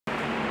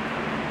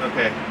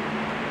Okay.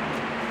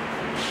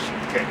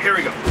 Okay, here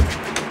we go.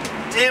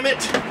 Damn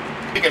it!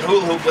 I can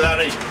hula hoop without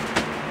any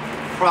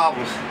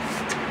problems.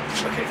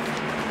 Okay.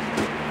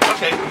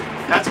 Okay,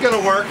 that's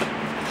gonna work.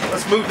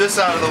 Let's move this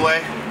out of the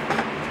way.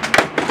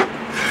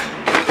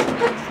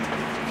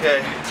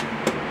 Okay.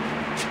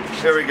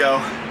 Here we go.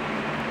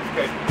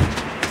 Okay.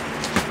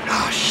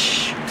 Oh,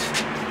 shoot.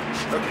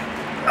 Okay.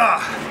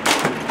 Ah.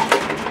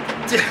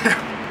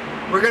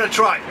 We're gonna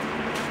try.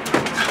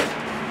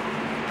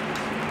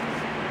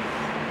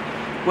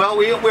 Well,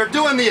 we're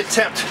doing the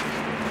attempt.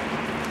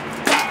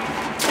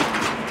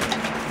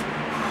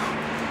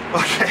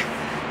 Okay.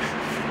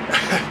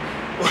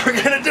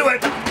 We're gonna do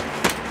it.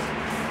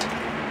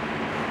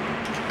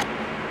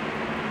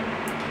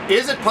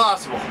 Is it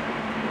possible?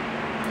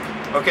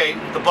 Okay,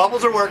 the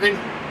bubbles are working.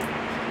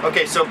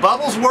 Okay, so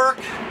bubbles work.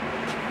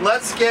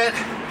 Let's get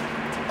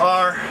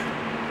our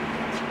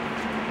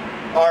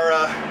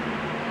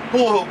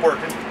hula hoop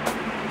working.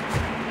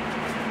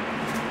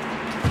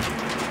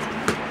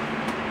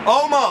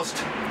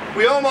 Almost.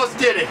 We almost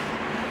did it.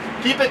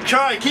 Keep it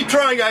trying. Keep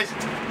trying, guys.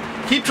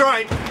 Keep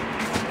trying.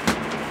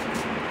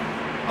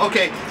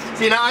 Okay.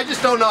 See, now I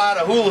just don't know how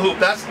to hula hoop.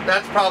 That's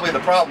probably the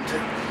problem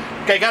too.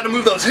 Okay, got to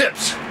move those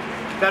hips.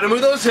 Got to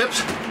move those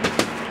hips.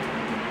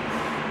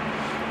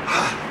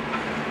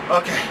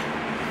 Okay.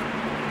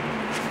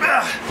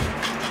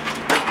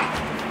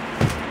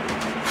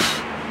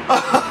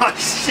 Oh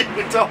shit!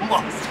 It's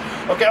almost.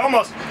 Okay,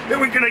 almost. Here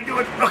we're gonna do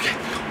it. Okay.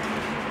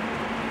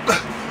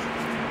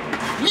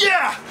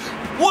 Yeah!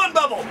 One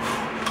bubble!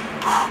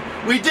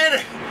 We did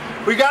it!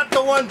 We got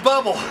the one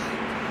bubble.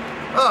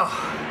 Oh.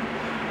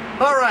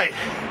 Alright.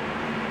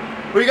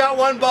 We got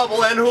one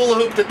bubble and hula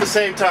hooped at the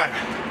same time.